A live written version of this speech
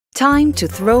Time to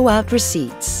throw out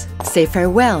receipts, say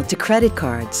farewell to credit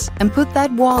cards, and put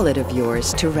that wallet of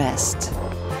yours to rest.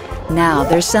 Now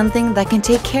there's something that can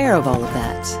take care of all of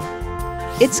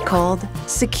that. It's called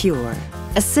SEQR,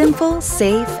 a simple,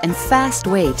 safe, and fast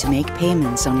way to make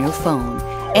payments on your phone,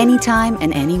 anytime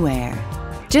and anywhere.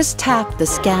 Just tap the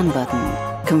scan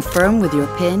button, confirm with your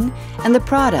PIN, and the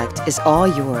product is all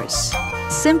yours.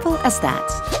 Simple as that.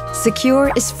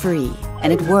 SEQR is free,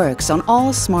 and it works on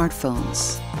all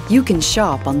smartphones. You can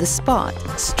shop on the spot,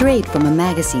 straight from a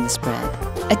magazine spread,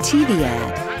 a TV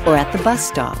ad, or at the bus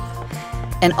stop.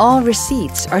 And all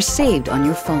receipts are saved on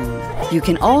your phone. You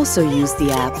can also use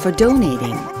the app for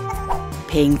donating,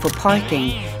 paying for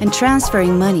parking, and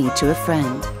transferring money to a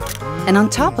friend. And on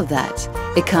top of that,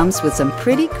 it comes with some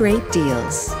pretty great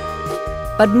deals.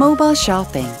 But mobile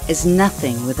shopping is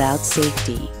nothing without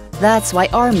safety. That's why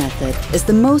our method is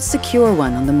the most secure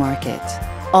one on the market.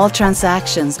 All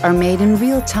transactions are made in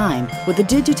real time with a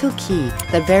digital key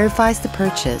that verifies the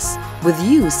purchase, with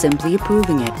you simply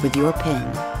approving it with your PIN.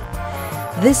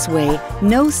 This way,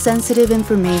 no sensitive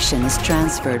information is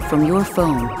transferred from your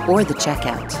phone or the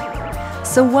checkout.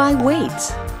 So why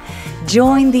wait?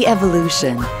 Join the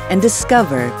evolution and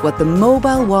discover what the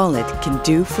mobile wallet can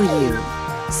do for you.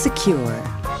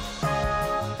 SEQR.